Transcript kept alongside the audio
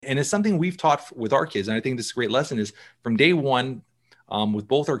And it's something we've taught with our kids. And I think this is a great lesson is from day one, with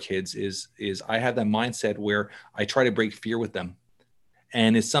both our kids is I have that mindset where I try to break fear with them.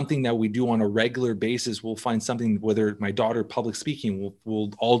 And it's something that we do on a regular basis. We'll find something, whether my daughter public speaking,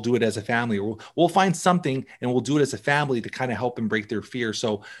 we'll all do it as a family, or we'll find something and we'll do it as a family to kind of help them break their fear.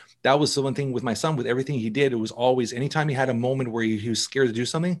 So that was the one thing with my son, with everything he did. It was always, anytime he had a moment where he was scared to do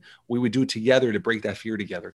something, we would do it together to break that fear together.